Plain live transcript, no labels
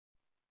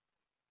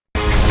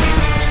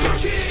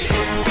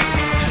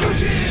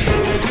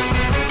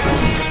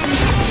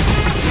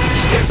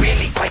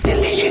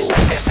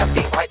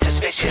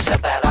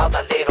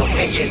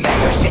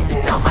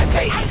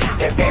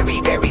They're very,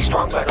 very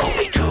strong, but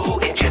only 2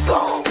 inches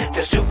long.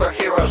 The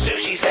superhero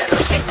sushis that are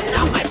sitting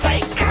on my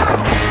plate.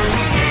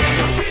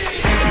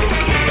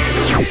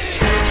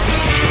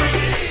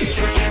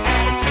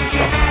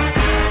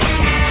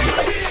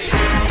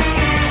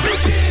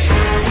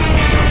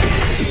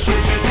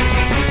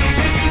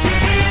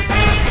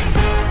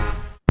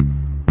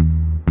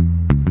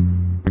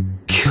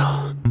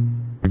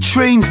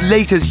 Train's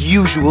late as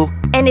usual.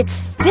 And it's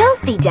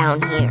filthy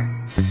down here.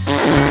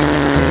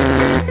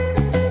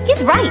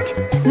 He's right.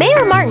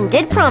 Mayor Martin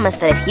did promise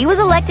that if he was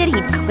elected,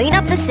 he'd clean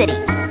up the city.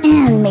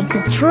 And make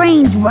the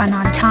trains run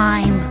on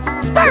time.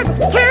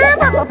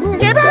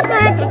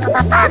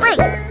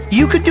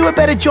 You could do a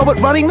better job at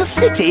running the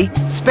city.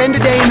 Spend a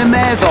day in the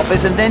mayor's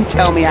office and then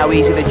tell me how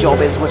easy the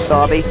job is,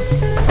 Wasabi.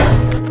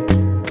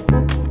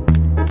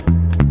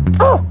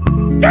 Oh,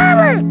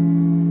 Gary!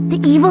 The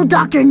evil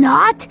Dr.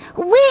 Naught?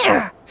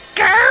 Where?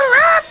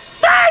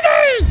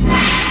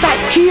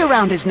 That key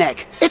around his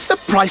neck. It's the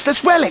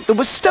priceless relic that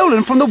was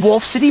stolen from the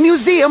Wharf City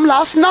Museum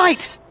last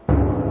night.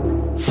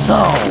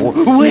 So,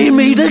 we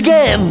meet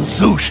again,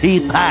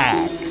 Sushi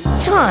Pack.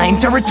 Time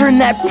to return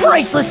that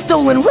priceless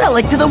stolen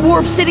relic to the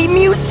Wharf City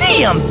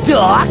Museum,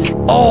 Doc!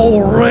 Oh,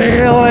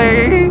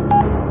 really?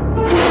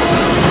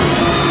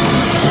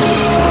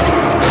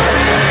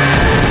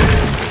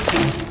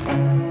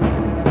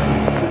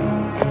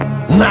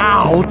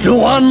 Now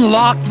to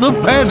unlock the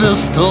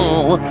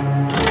pedestal.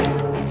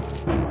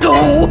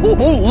 Oh,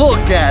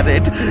 look at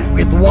it!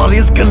 With what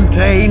is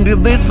contained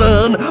in this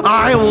urn,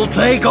 I will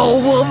take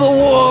over the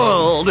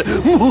world!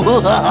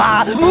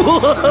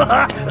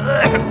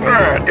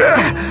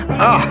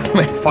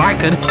 If I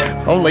could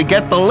only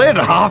get the lid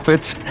off,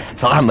 it's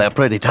on there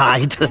pretty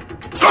tight.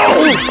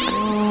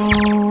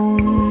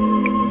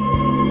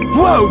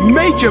 Whoa,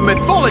 major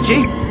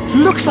mythology!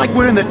 Looks like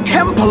we're in the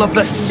temple of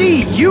the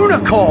sea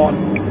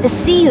unicorn! The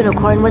sea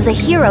unicorn was a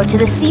hero to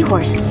the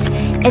seahorses,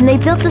 and they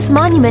built this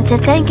monument to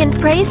thank and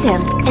praise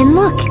him. And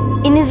look,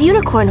 in his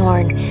unicorn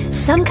horn,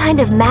 some kind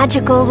of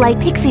magical, like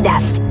pixie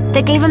dust,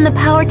 that gave him the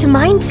power to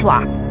mind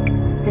swap.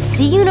 The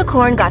sea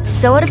unicorn got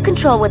so out of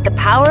control with the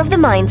power of the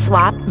mind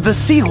swap. The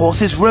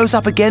seahorses rose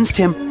up against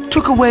him,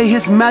 took away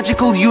his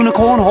magical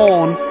unicorn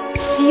horn,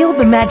 Sealed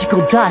the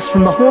magical dust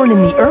from the horn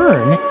in the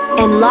urn,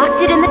 and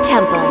locked it in the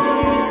temple.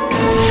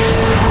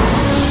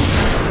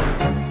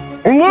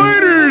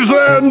 Ladies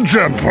and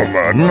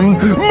gentlemen,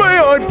 may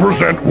I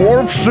present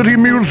Wharf City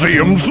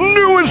Museum's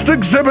newest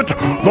exhibit,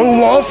 The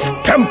Lost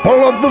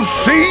Temple of the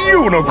Sea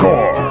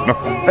Unicorn.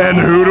 And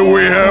who do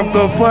we have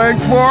to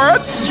thank for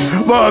it?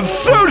 The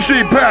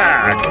Sushi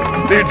Pack!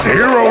 It's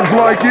heroes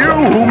like you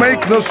who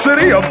make the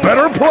city a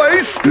better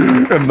place,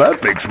 and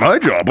that makes my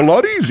job a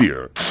lot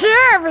easier.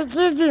 Sure, we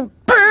didn't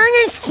burn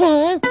his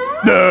teeth.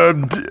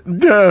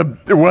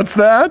 What's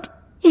that?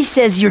 he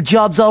says your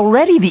job's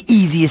already the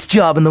easiest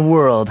job in the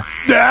world.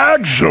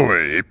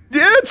 Actually,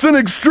 it's an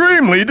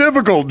extremely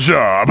difficult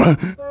job.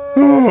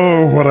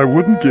 Oh, what I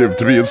wouldn't give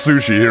to be a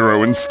sushi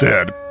hero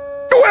instead.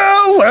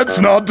 Well,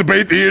 let's not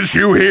debate the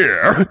issue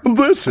here.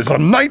 This is a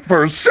night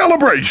for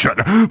celebration.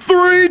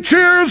 3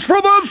 cheers for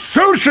the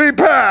Sushi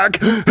Pack!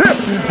 Hip,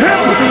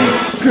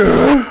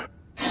 hip.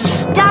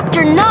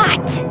 Dr.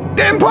 Naught!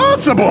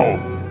 Impossible!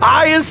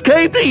 I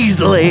escaped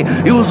easily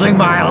using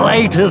my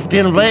latest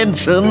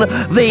invention,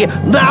 the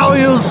Now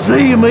You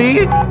See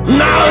Me,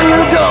 Now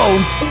You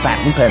Don't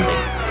patent pending.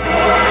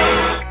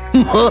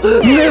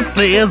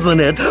 Nifty, isn't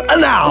it?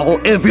 Now,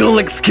 if you'll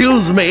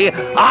excuse me,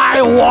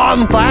 I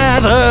want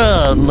that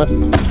urn.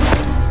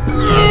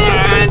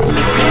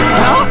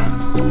 Huh?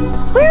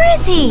 Where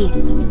is he?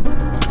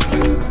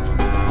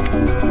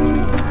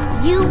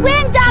 You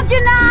win,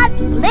 Dr. Naught!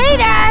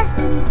 Later!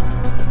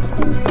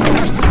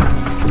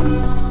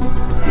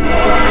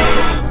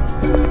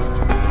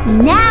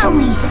 Now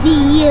we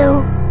see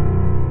you!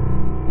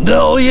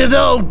 No, you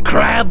don't,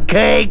 crab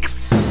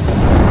cakes!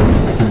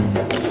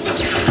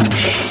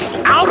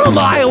 Out of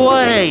my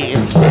way!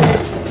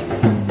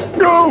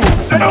 No!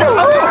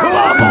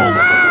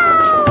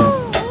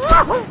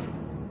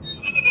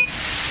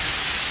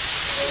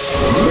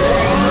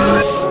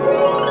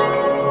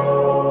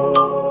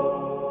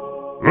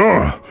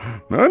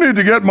 I need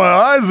to get my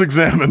eyes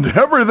examined.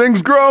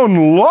 Everything's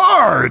grown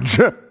large!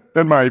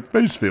 And my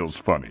face feels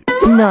funny.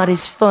 Not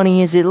as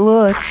funny as it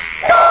looks.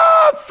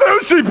 Ah,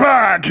 Sushi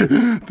Pack!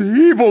 The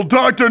evil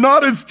Dr.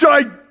 Naught has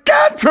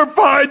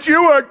gigantified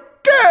you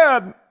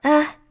again!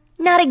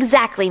 Not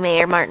exactly,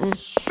 Mayor Martin.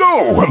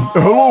 Oh,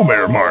 hello,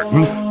 Mayor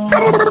Martin.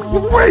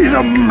 Wait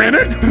a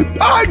minute!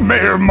 I'm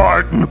Mayor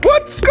Martin!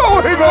 What's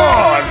going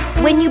on?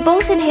 When you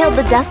both inhaled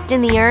the dust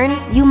in the urn,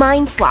 you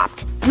mind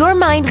swapped. Your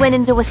mind went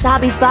into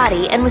Wasabi's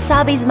body, and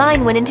Wasabi's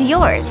mind went into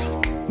yours.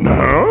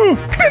 No?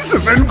 This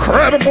is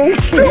incredible!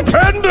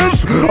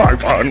 Stupendous! I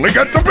finally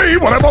get to be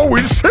what I've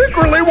always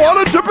secretly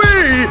wanted to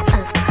be!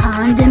 A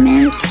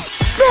condiment?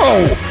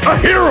 No! A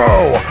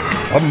hero!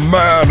 A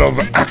man of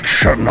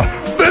action!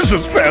 This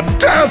is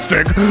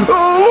fantastic! Look,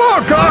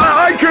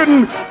 I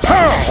can...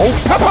 Pow!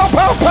 Pow, pow,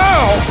 pow,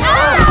 pow!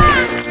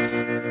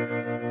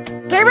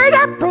 Give it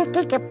up!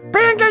 take a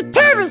burger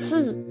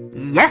currency.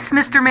 Yes,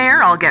 Mr.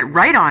 Mayor, I'll get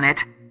right on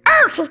it.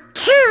 Oh,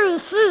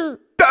 currency.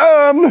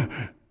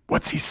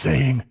 What's he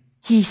saying?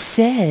 He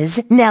says,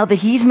 now that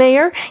he's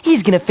mayor,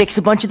 he's gonna fix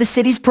a bunch of the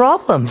city's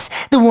problems.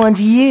 The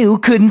ones you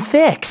couldn't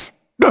fix.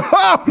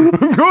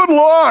 Good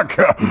luck!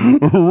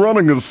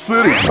 Running a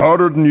city's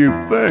harder than you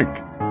think.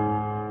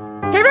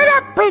 Give it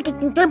up, break it,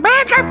 the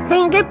burger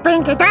finger,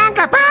 bring it down,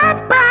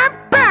 bam, bam,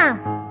 bam.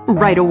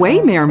 Right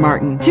away, Mayor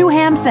Martin. 2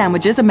 ham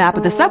sandwiches, a map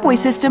of the subway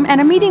system,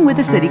 and a meeting with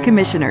the city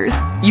commissioners.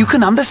 You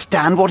can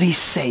understand what he's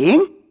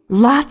saying?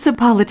 Lots of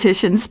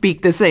politicians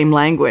speak the same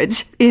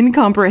language.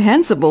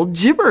 Incomprehensible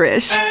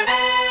gibberish.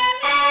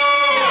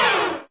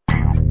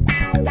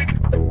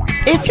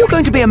 If you're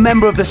going to be a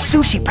member of the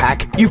Sushi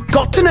Pack, you've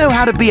got to know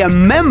how to be a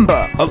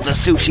member of the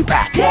Sushi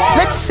Pack.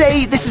 Let's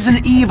say this is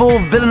an evil,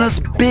 villainous,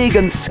 big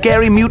and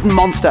scary mutant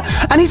monster,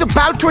 and he's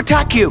about to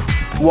attack you.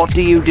 What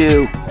do you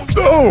do?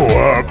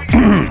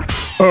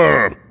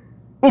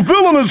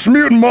 Villainous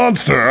mutant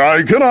monster,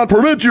 I cannot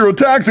permit your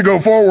attack to go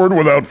forward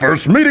without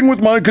first meeting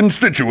with my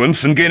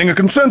constituents and gaining a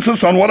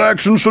consensus on what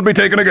action should be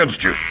taken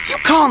against you. You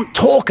can't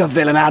talk a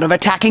villain out of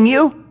attacking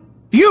you.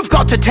 You've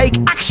got to take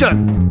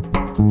action.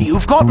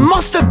 You've got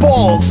mustard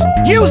balls.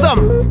 Use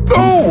them.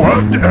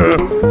 Pow, pow,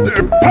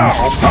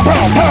 pow,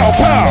 pow,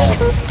 pow.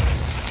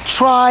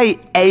 Try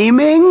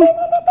aiming?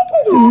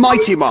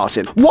 Mighty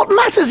Martin, what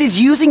matters is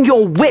using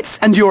your wits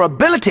and your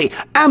ability,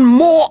 and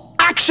more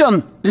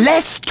action,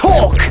 less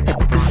talk.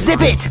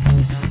 Zip it.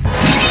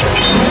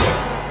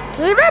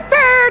 Give it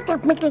back to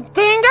make a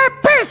finger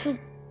person.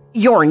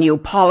 Your new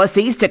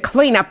policies to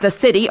clean up the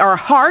city are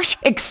harsh,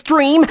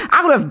 extreme,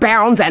 out of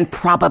bounds, and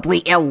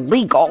probably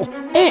illegal.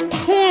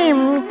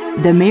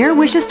 The mayor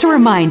wishes to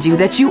remind you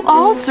that you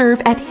all serve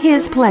at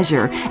his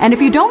pleasure, and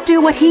if you don't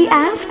do what he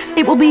asks,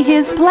 it will be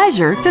his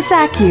pleasure to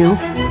sack you.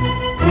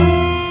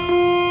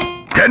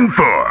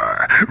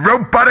 10-4.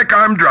 Robotic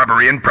armed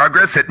robbery in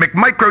progress at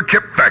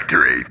McMicrochip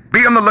Factory.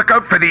 Be on the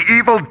lookout for the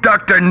evil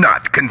Dr.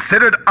 Naught,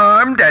 considered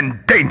armed and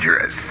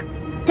dangerous.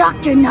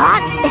 Dr.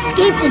 Naught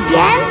escaped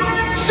again?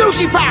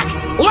 Sushi Pack,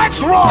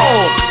 let's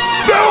roll!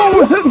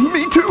 No!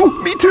 Me too!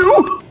 Me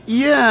too!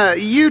 Yeah,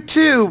 you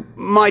too,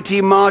 Mighty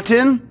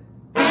Martin.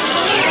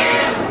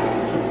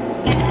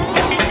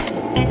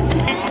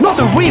 Not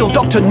the real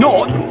Dr.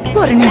 Naught.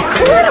 What an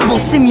incredible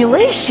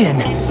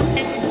simulation!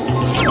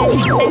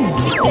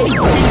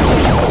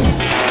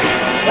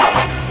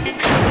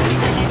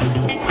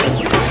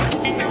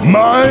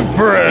 My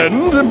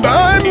friend,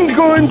 I'm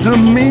going to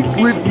meet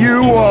with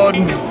you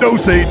on,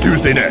 say,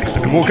 Tuesday next,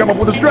 and we'll come up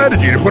with a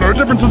strategy to put our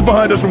differences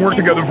behind us and work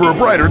together for a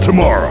brighter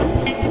tomorrow.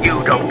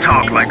 You don't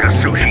talk like a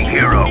sushi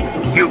hero.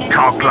 You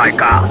talk like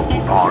a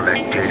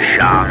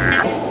politician.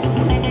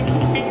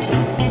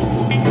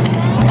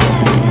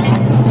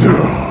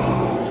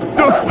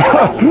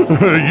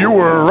 You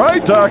were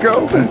right,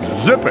 Taco.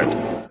 Zip it.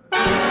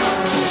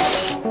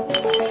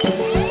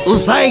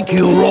 Thank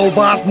you,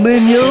 robot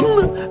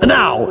minion.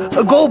 Now,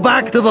 go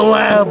back to the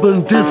lab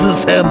and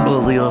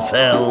disassemble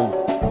yourself.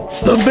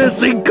 The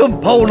missing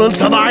component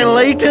to my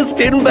latest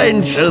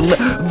invention,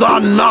 the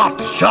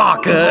Naught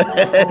Shocker.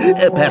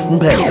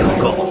 Patent pending, of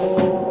course.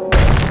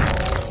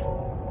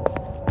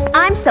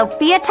 I'm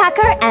Sophia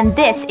Tucker, and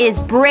this is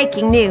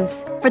breaking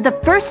news. For the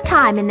first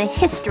time in the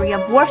history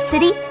of Wharf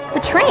City,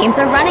 the trains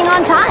are running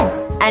on time.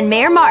 And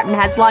Mayor Martin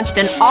has launched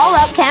an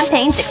all-out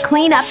campaign to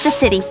clean up the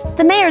city.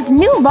 The mayor's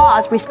new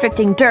laws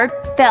restricting dirt,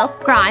 filth,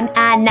 crime,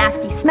 and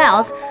nasty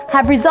smells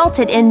have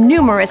resulted in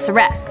numerous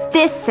arrests.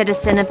 This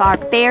citizen of our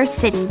fair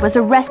city was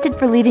arrested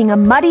for leaving a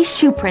muddy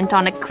shoe print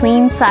on a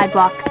clean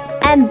sidewalk.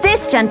 And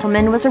this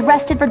gentleman was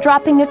arrested for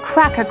dropping a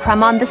cracker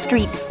crumb on the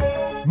street.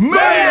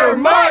 Mayor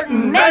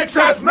Martin makes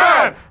us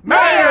mad!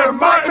 Mayor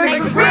Martin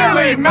makes us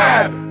really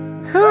mad!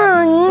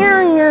 Oh,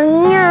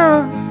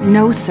 no.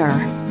 No, sir.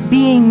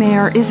 Being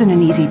mayor isn't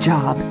an easy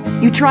job.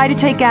 You try to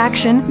take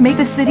action, make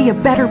the city a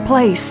better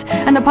place,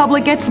 and the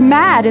public gets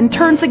mad and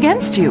turns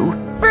against you.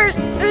 But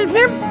it's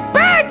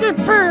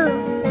impossible.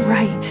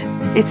 Right.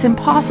 It's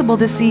impossible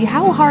to see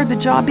how hard the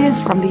job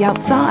is from the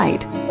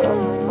outside.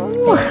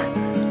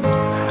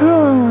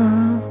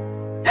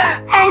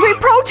 Angry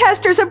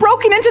protesters have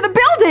broken into the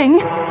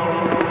building!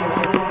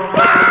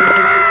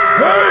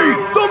 Hey,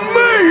 the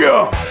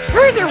mayor!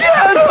 Get him!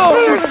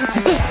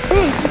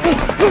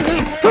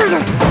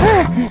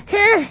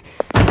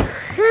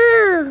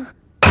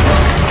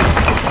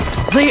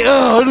 The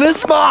urn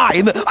is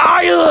mine!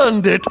 I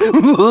earned it!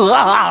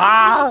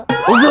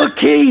 The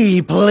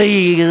key,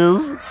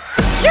 please!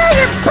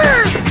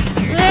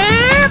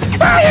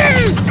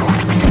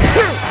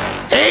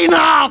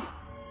 Enough!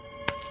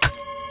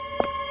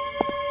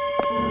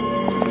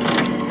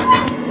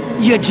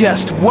 You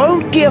just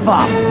won't give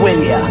up,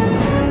 will ya?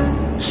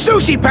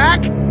 Sushi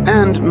Pack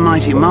and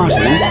Mighty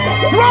Martin,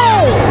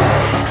 roll!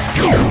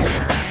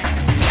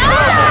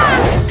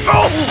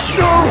 Oh,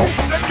 no!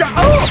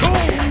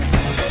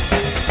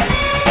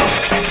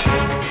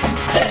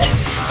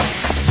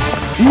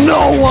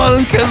 No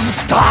one can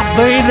stop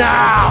me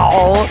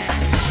now!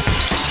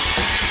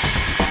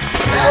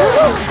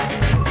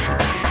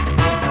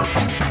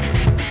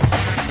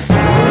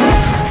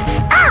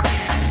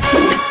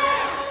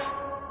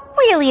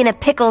 in a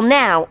pickle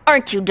now,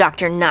 aren't you,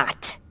 Dr.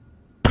 Naught?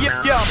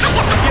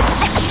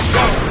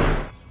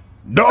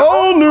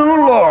 All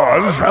new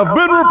laws have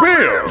been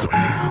repealed.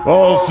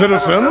 All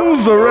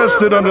citizens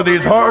arrested under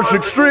these harsh,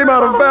 extreme,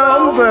 out of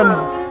bounds,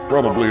 and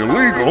probably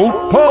illegal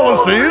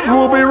policies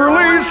will be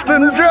released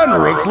and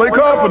generously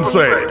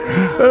compensate.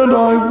 And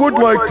I would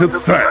like to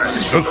thank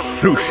the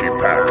Sushi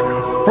Pack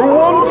for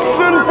once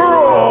and for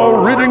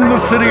all ridding the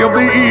city of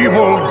the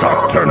evil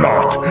Dr.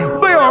 Naught.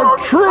 They are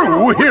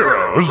true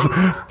heroes.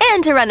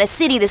 And to run a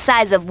city the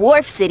size of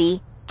Wharf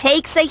City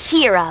takes a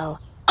hero.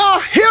 A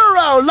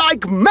hero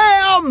like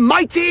Mayor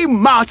Mighty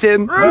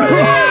Martin. Sushi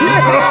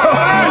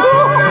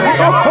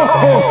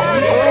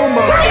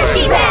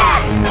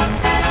Pack!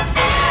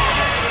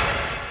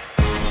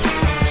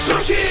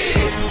 Sushi!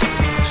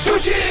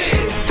 Sushi!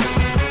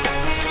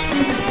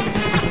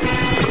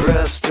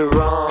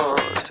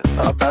 Restaurant,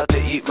 about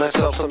to eat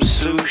myself some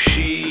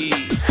sushi.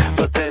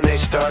 But then they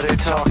started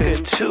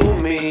talking to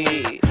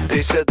me.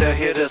 They said they're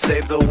here to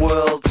save the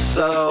world,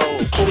 so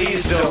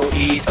please don't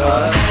eat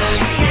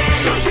us.